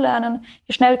dazulernen?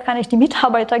 Wie schnell kann ich die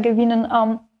Mitarbeiter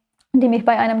gewinnen, die mich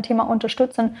bei einem Thema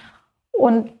unterstützen?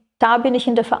 Und da bin ich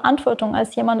in der Verantwortung,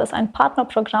 als jemand, das ein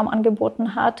Partnerprogramm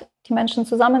angeboten hat, die Menschen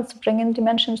zusammenzubringen, die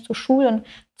Menschen zu schulen,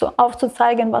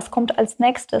 aufzuzeigen, was kommt als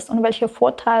nächstes und welche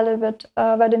Vorteile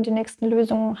werden die nächsten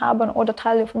Lösungen haben oder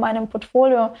Teile von meinem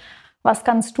Portfolio. Was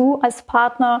kannst du als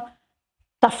Partner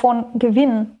davon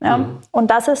gewinnen? Ja? Und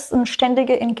das ist ein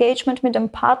ständiges Engagement mit dem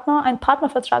Partner. Einen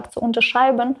Partnervertrag zu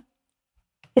unterschreiben,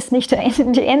 ist nicht das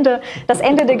Ende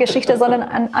der Geschichte, sondern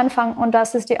ein Anfang. Und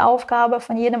das ist die Aufgabe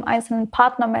von jedem einzelnen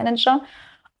Partnermanager,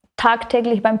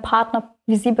 tagtäglich beim Partner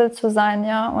visibel zu sein.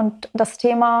 Ja? Und das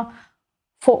Thema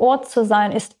vor Ort zu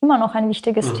sein, ist immer noch ein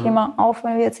wichtiges Thema. Auch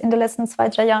wenn wir jetzt in den letzten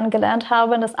 2-3 Jahren gelernt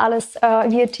haben, dass alles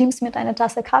via Teams mit einer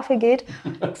Tasse Kaffee geht.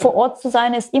 Vor Ort zu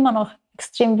sein, ist immer noch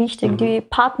extrem wichtig. Die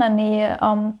Partnernähe,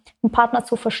 den Partner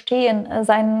zu verstehen,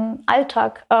 seinen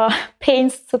Alltag,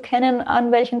 Pains zu kennen,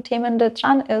 an welchen Themen der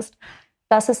dran ist.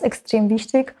 Das ist extrem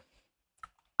wichtig.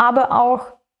 Aber auch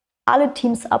alle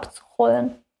Teams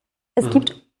abzuholen. Es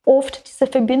gibt oft diese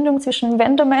Verbindung zwischen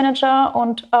Vendor-Manager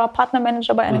und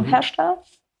Partner-Manager bei einem Hersteller.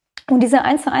 Und diese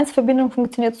 1-zu-1-Verbindung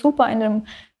funktioniert super in einem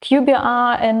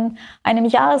QBA, in einem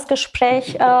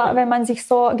Jahresgespräch, wenn man sich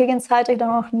so gegenseitig dann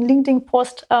auch einen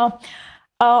LinkedIn-Post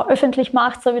öffentlich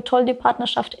macht, so wie toll die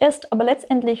Partnerschaft ist. Aber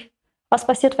letztendlich, was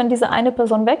passiert, wenn diese eine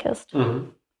Person weg ist?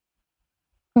 Im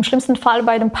schlimmsten Fall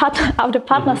bei dem Partner, auf der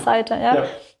Partnerseite. Ja?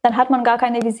 Dann hat man gar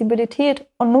keine Visibilität.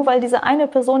 Und nur weil diese eine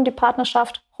Person die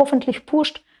Partnerschaft hoffentlich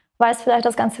pusht, weiß vielleicht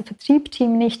das ganze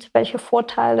Vertriebsteam nicht, welche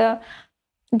Vorteile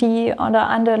die oder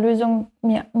andere Lösung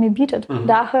mir bietet.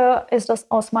 Daher ist das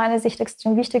aus meiner Sicht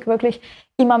extrem wichtig, wirklich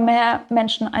immer mehr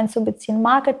Menschen einzubeziehen,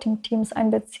 Marketingteams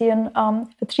einbeziehen,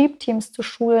 Vertriebsteams zu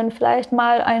schulen, vielleicht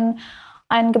mal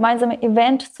ein gemeinsames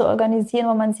Event zu organisieren,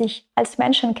 wo man sich als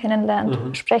Menschen kennenlernt.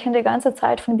 Wir sprechen die ganze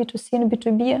Zeit von B2C und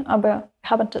B2B, aber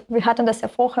wir hatten das ja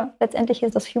vorher. Letztendlich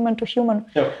ist das Human to Human,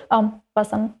 was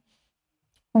dann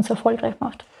uns erfolgreich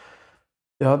macht.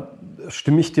 Ja,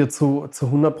 stimme ich dir zu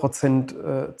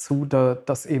 100% zu,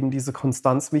 dass eben diese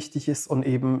Konstanz wichtig ist und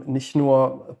eben nicht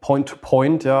nur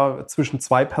Point-to-Point, ja, zwischen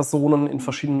zwei Personen in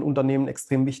verschiedenen Unternehmen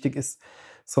extrem wichtig ist,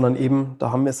 sondern eben,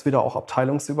 da haben wir es wieder auch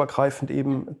abteilungsübergreifend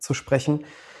eben zu sprechen.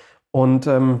 Und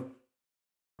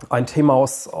ein Thema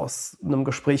aus einem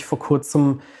Gespräch vor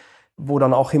kurzem, wo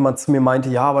dann auch jemand zu mir meinte,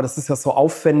 ja, aber das ist ja so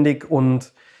aufwendig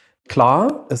und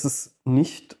klar, es ist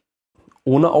nicht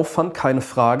ohne Aufwand, keine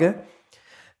Frage.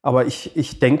 Aber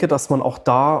ich denke, dass man auch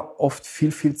da oft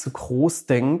viel, viel zu groß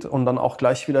denkt und dann auch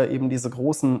gleich wieder eben diese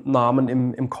großen Namen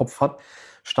im Kopf hat,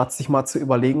 statt sich mal zu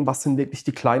überlegen, was sind wirklich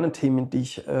die kleinen Themen, die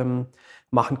ich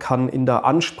machen kann in der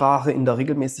Ansprache, in der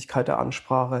Regelmäßigkeit der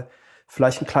Ansprache.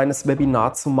 Vielleicht ein kleines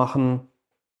Webinar zu machen,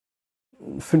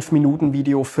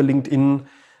 5-Minuten-Video für LinkedIn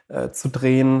zu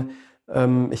drehen.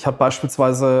 Ich habe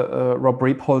beispielsweise Rob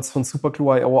Repholz von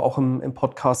Superglue.io auch im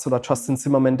Podcast oder Justin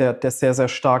Zimmerman, der sehr, sehr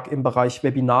stark im Bereich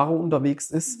Webinare unterwegs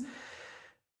ist,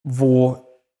 wo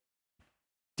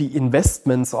die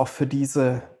Investments auch für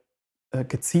diese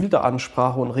gezielte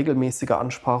Ansprache und regelmäßige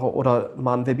Ansprache oder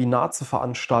mal ein Webinar zu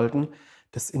veranstalten,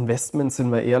 das Investment, sind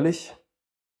wir ehrlich,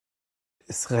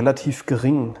 ist relativ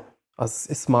gering. Also es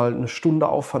ist mal 1 Stunde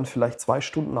Aufwand, vielleicht 2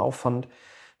 Stunden Aufwand,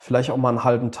 vielleicht auch mal einen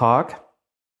halben Tag.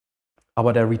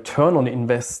 Aber der Return on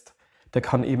Invest, der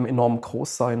kann eben enorm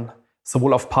groß sein,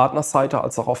 sowohl auf Partnerseite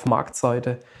als auch auf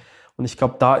Marktseite. Und ich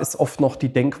glaube, da ist oft noch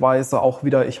die Denkweise auch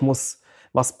wieder, ich muss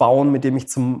was bauen, mit dem ich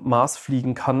zum Mars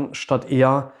fliegen kann, statt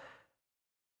eher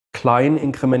klein,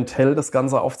 inkrementell das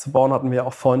Ganze aufzubauen, hatten wir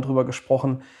auch vorhin drüber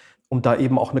gesprochen, um da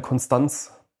eben auch eine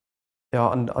Konstanz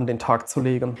an den Tag zu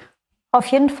legen. Auf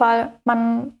jeden Fall,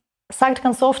 man sagt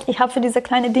ganz oft, ich habe für diese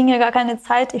kleinen Dinge gar keine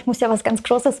Zeit, ich muss ja was ganz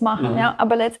Großes machen. Ja?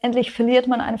 Aber letztendlich verliert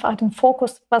man einfach den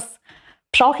Fokus, was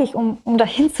brauche ich, um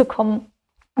dahin zu kommen.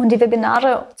 Und die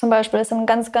Webinare zum Beispiel ist ein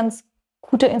ganz, ganz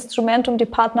gutes Instrument, um die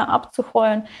Partner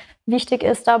abzuholen. Wichtig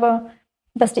ist aber,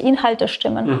 dass die Inhalte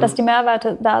stimmen, dass die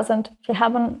Mehrwerte da sind. Wir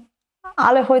haben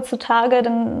alle heutzutage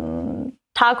den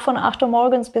Tag von 8 Uhr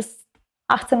morgens bis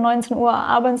 18, 19 Uhr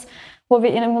abends, wo wir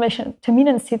in irgendwelchen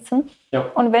Terminen sitzen. Ja.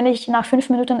 Und wenn ich nach 5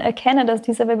 Minuten erkenne, dass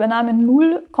dieser Webinar mir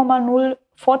 0,0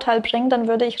 Vorteil bringt, dann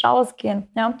würde ich rausgehen.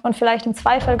 Ja? Und vielleicht im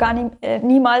Zweifel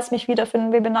niemals mich wieder für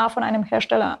ein Webinar von einem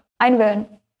Hersteller einwählen.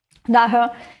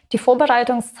 Daher die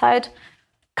Vorbereitungszeit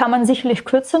kann man sicherlich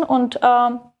kürzen und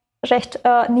recht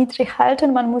niedrig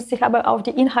halten. Man muss sich aber auf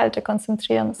die Inhalte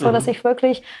konzentrieren, sodass ich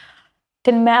wirklich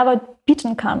den Mehrwert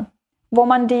bieten kann. Wo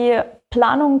man die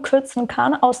Planung kürzen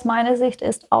kann, aus meiner Sicht,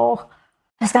 ist auch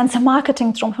das ganze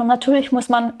Marketing drumherum. Natürlich muss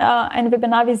man ein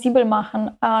Webinar visibel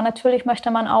machen. Natürlich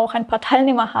möchte man auch ein paar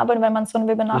Teilnehmer haben, wenn man so ein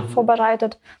Webinar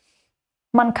vorbereitet.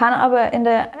 Man kann aber in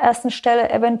der ersten Stelle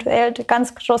eventuell die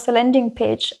ganz große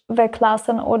Landingpage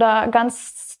weglassen oder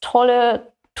ganz tolle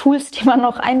Tools, die man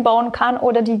noch einbauen kann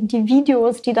oder die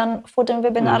Videos, die dann vor dem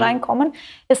Webinar reinkommen,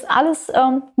 ist alles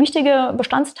wichtige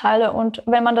Bestandteile. Und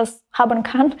wenn man das haben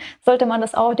kann, sollte man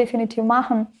das auch definitiv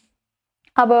machen.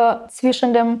 Aber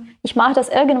zwischen dem, ich mache das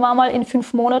irgendwann mal in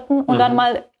 5 Monaten und dann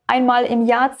mal einmal im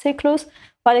Jahrzyklus,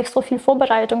 weil ich so viel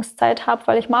Vorbereitungszeit habe,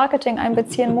 weil ich Marketing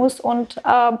einbeziehen muss und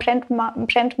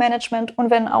Brandmanagement und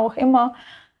wenn auch immer,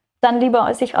 dann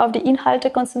lieber sich auf die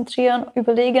Inhalte konzentrieren,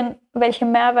 überlegen, welche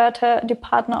Mehrwerte die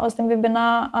Partner aus dem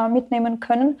Webinar mitnehmen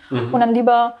können und dann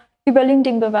lieber über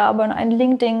LinkedIn bewerben, ein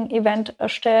LinkedIn-Event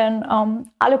erstellen,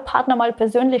 alle Partner mal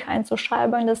persönlich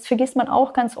einzuschreiben. Das vergisst man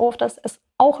auch ganz oft, dass es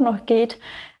auch noch geht,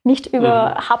 nicht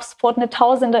über HubSpot eine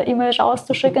Tausender-E-Mail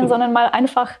rauszuschicken, sondern mal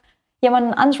einfach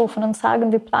jemanden anrufen und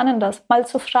sagen, wir planen das. Mal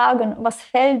zu fragen, was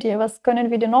fällt dir, was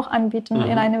können wir dir noch anbieten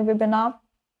in einem Webinar.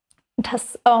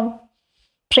 Das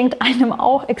bringt einem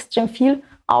auch extrem viel,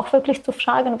 auch wirklich zu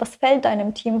fragen, was fällt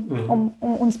deinem Team, um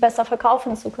uns besser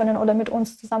verkaufen zu können oder mit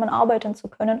uns zusammenarbeiten zu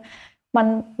können.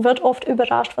 Man wird oft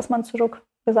überrascht, was man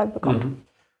zurückgesagt bekommt.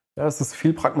 Ja, es ist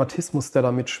viel Pragmatismus, der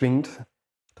da mitschwingt.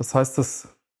 Das heißt, das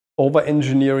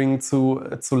Overengineering zu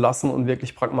lassen und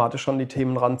wirklich pragmatisch an die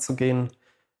Themen ranzugehen,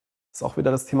 ist auch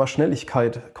wieder das Thema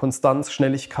Schnelligkeit, Konstanz,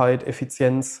 Schnelligkeit,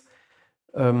 Effizienz,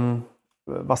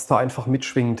 was da einfach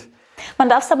mitschwingt. Man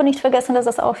darf es aber nicht vergessen, dass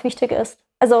das auch wichtig ist.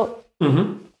 Also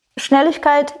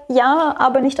Schnelligkeit, ja,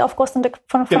 aber nicht auf Kosten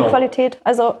von Qualität.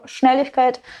 Also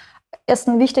Schnelligkeit ist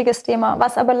ein wichtiges Thema.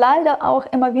 Was aber leider auch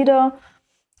immer wieder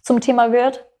zum Thema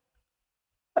wird,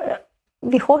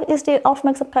 wie hoch ist die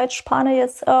Aufmerksamkeitsspanne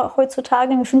jetzt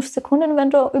heutzutage in 5 Sekunden, wenn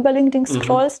du über LinkedIn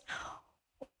scrollst?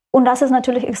 Und das ist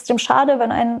natürlich extrem schade,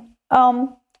 wenn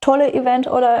ein tolles Event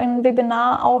oder ein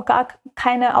Webinar auch gar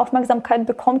keine Aufmerksamkeit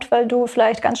bekommt, weil du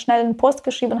vielleicht ganz schnell einen Post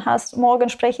geschrieben hast. Morgen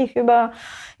spreche ich über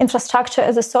Infrastructure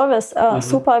as a Service.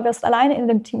 Super, wirst alleine in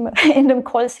dem Team, in dem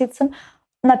Call sitzen.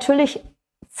 Natürlich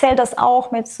zählt das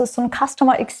auch mit. So ein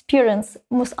Customer Experience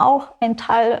muss auch ein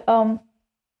Teil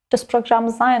des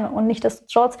Programms sein. Und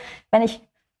nichtsdestotrotz,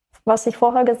 was ich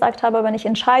vorher gesagt habe, wenn ich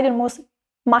entscheiden muss,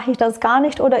 mache ich das gar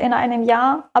nicht oder in einem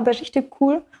Jahr, aber richtig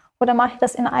cool, oder mache ich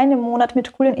das in einem Monat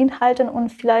mit coolen Inhalten und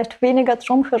vielleicht weniger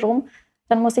drumherum,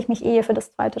 dann muss ich mich eher für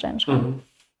das Zweite entscheiden.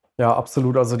 Ja,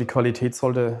 absolut. Also die Qualität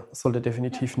sollte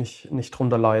definitiv nicht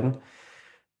drunter leiden.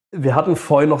 Wir hatten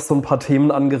vorhin noch so ein paar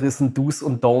Themen angerissen, Do's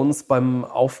und Don'ts beim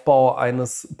Aufbau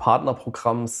eines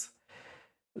Partnerprogramms.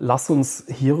 Lass uns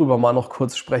hierüber mal noch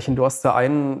kurz sprechen. Du hast ja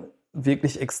ein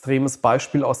wirklich extremes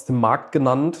Beispiel aus dem Markt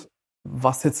genannt,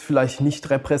 was jetzt vielleicht nicht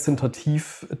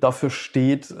repräsentativ dafür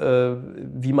steht,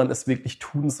 wie man es wirklich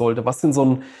tun sollte. Was sind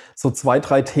so 2,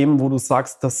 3 Themen, wo du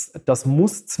sagst, das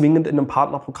muss zwingend in einem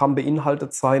Partnerprogramm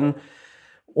beinhaltet sein?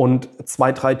 Und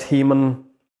 2, 3 Themen,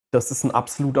 das ist ein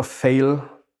absoluter Fail,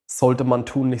 sollte man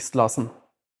tunlichst lassen.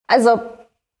 Also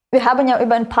wir haben ja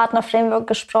über ein Partner-Framework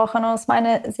gesprochen und aus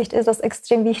meiner Sicht ist das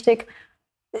extrem wichtig,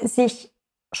 sich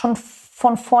schon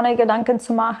von vorne Gedanken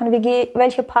zu machen,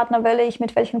 welche Partner wähle ich,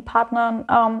 mit welchen Partnern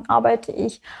arbeite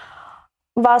ich,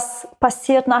 was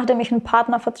passiert, nachdem ich einen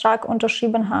Partnervertrag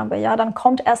unterschrieben habe. Ja, dann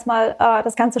kommt erstmal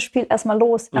das ganze Spiel erstmal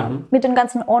los, ja, mit dem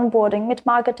ganzen Onboarding, mit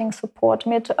Marketing-Support,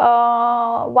 mit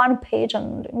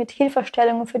One-Pagern, mit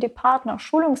Hilfestellungen für die Partner,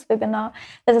 Schulungswebinar.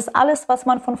 Das ist alles, was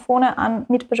man von vorne an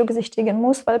mit berücksichtigen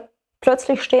muss, weil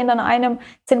plötzlich stehen dann einem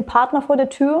 10 Partner vor der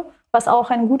Tür, was auch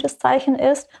ein gutes Zeichen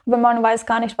ist, aber man weiß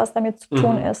gar nicht, was damit zu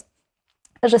tun ist.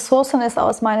 Ressourcen ist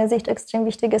aus meiner Sicht ein extrem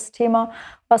wichtiges Thema,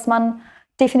 was man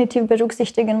definitiv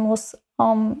berücksichtigen muss.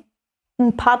 Ein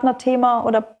Partnerthema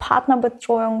oder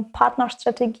Partnerbetreuung,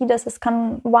 Partnerstrategie, das ist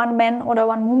kein One-Man- oder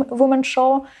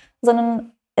One-Woman-Show,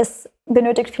 sondern es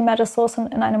benötigt viel mehr Ressourcen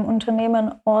in einem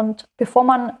Unternehmen. Und bevor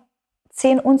man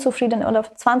 10 unzufriedene oder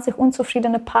 20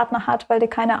 unzufriedene Partner hat, weil die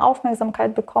keine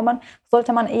Aufmerksamkeit bekommen,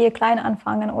 sollte man eher klein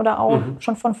anfangen oder auch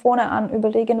schon von vorne an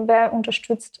überlegen, wer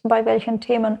unterstützt bei welchen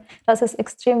Themen. Das ist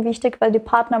extrem wichtig, weil die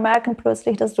Partner merken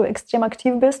plötzlich, dass du extrem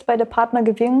aktiv bist bei der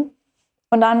Partnergewinnung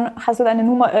und dann hast du deine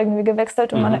Nummer irgendwie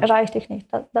gewechselt und man erreicht dich nicht.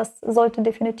 Das sollte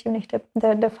definitiv nicht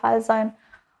der Fall sein.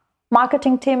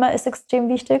 Marketing-Thema ist extrem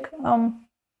wichtig.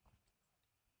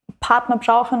 Partner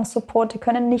brauchen Support, die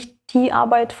können nicht die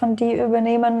Arbeit von dir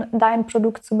übernehmen, dein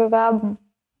Produkt zu bewerben.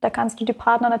 Da kannst du die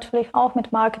Partner natürlich auch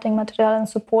mit Marketingmaterialien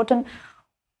supporten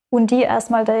und die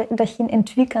erstmal dahin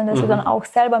entwickeln, dass sie dann auch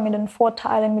selber mit den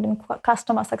Vorteilen, mit den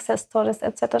Customer Success Stories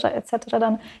etc.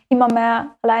 dann immer mehr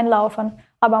allein laufen.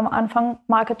 Aber am Anfang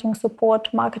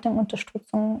Marketing-Support,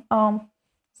 Marketing-Unterstützung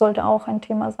sollte auch ein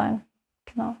Thema sein.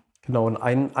 Genau, und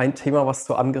ein Thema, was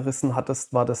du angerissen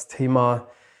hattest, war das Thema,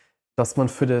 dass man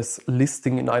für das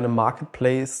Listing in einem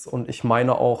Marketplace und ich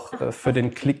meine auch für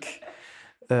den Klick,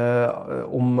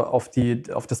 um auf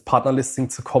das Partnerlisting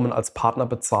zu kommen, als Partner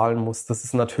bezahlen muss. Das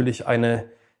ist natürlich eine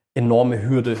enorme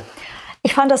Hürde.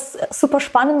 Ich fand das super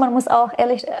spannend. Man muss auch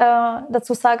ehrlich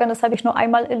dazu sagen, das habe ich nur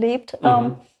einmal erlebt.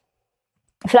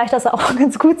 Vielleicht ist es auch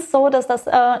ganz gut so, dass das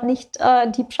nicht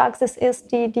die Praxis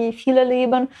ist, die viele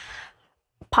leben.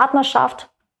 Partnerschaft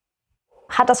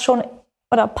hat das schon,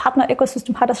 oder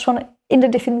Partner-Ökosystem hat das schon in der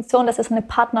Definition, das ist eine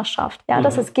Partnerschaft. Ja?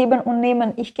 Das ist Geben und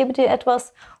Nehmen. Ich gebe dir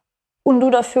etwas und du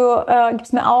dafür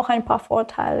gibst mir auch ein paar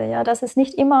Vorteile. Ja? Das ist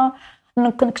nicht immer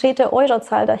eine konkrete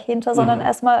Eurozahl dahinter, sondern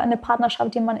erstmal eine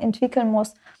Partnerschaft, die man entwickeln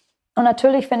muss. Und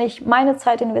natürlich, wenn ich meine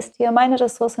Zeit investiere, meine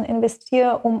Ressourcen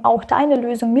investiere, um auch deine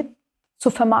Lösung mit zu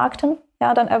vermarkten,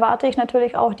 ja, dann erwarte ich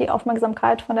natürlich auch die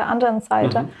Aufmerksamkeit von der anderen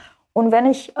Seite. Und wenn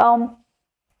ich,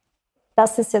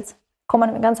 das ist jetzt,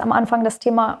 kommen wir ganz am Anfang, das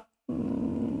Thema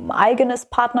eigenes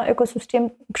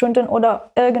Partner-Ökosystem gründen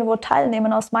oder irgendwo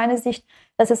teilnehmen. Aus meiner Sicht,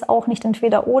 das ist auch nicht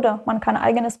entweder oder. Man kann ein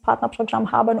eigenes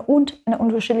Partnerprogramm haben und in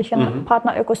unterschiedlichen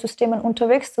Partner-Ökosystemen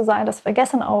unterwegs zu sein. Das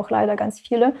vergessen auch leider ganz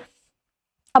viele.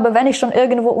 Aber wenn ich schon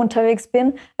irgendwo unterwegs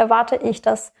bin, erwarte ich,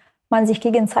 dass man sich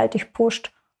gegenseitig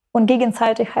pusht. Und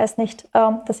gegenseitig heißt nicht,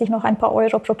 dass ich noch ein paar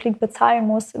Euro pro Klick bezahlen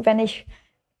muss, wenn ich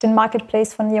den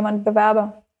Marketplace von jemandem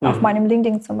bewerbe. Auf meinem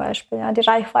LinkedIn zum Beispiel. Ja. Die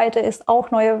Reichweite ist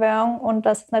auch neue Währung und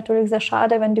das ist natürlich sehr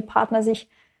schade, wenn die Partner sich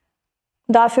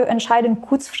dafür entscheiden,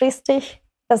 kurzfristig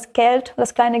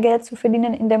das kleine Geld zu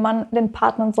verdienen, indem man den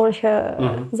Partnern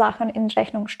solche Sachen in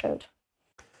Rechnung stellt.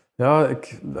 Ja,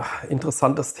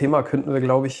 interessantes Thema, könnten wir,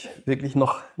 glaube ich, wirklich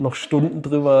noch Stunden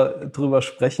drüber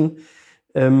sprechen.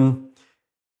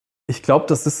 Ich glaube,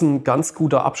 das ist ein ganz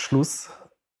guter Abschluss,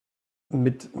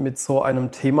 mit so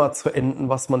einem Thema zu enden,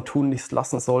 was man tun, nichts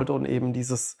lassen sollte und eben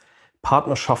dieses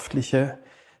Partnerschaftliche,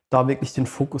 da wirklich den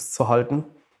Fokus zu halten.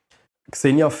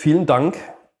 Xenia, vielen Dank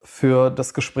für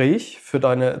das Gespräch, für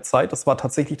deine Zeit. Das war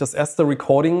tatsächlich das erste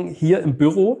Recording hier im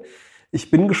Büro. Ich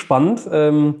bin gespannt,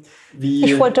 wie...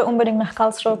 Ich wollte unbedingt nach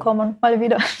Karlsruhe kommen, mal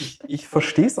wieder. Ich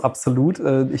verstehe es absolut.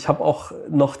 Ich habe auch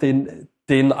noch den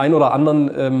ein oder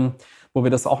anderen, wo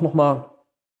wir das auch noch mal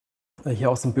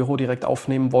hier aus dem Büro direkt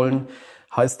aufnehmen wollen.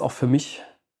 Heißt auch für mich,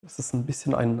 es ist ein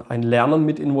bisschen ein Lernen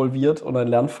mit involviert und ein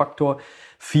Lernfaktor.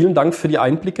 Vielen Dank für die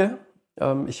Einblicke.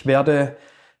 Ich werde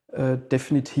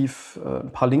definitiv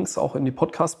ein paar Links auch in die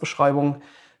Podcast-Beschreibung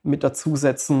mit dazu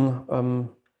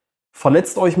setzen.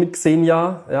 Vernetzt euch mit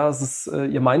Xenia. Ja,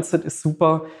 ihr Mindset ist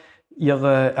super.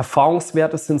 Ihre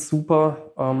Erfahrungswerte sind super.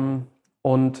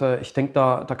 Und ich denke,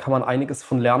 da kann man einiges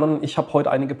von lernen. Ich habe heute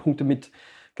einige Punkte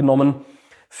mitgenommen.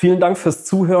 Vielen Dank fürs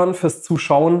Zuhören, fürs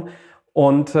Zuschauen.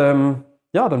 Und dann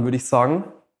würde ich sagen,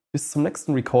 bis zum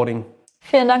nächsten Recording.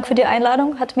 Vielen Dank für die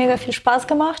Einladung. Hat mega viel Spaß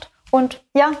gemacht. Und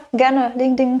ja, gerne.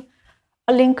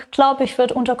 LinkedIn-Link, glaube ich,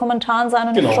 wird unter Kommentaren sein.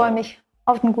 Und Ich freue mich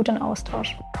auf einen guten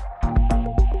Austausch.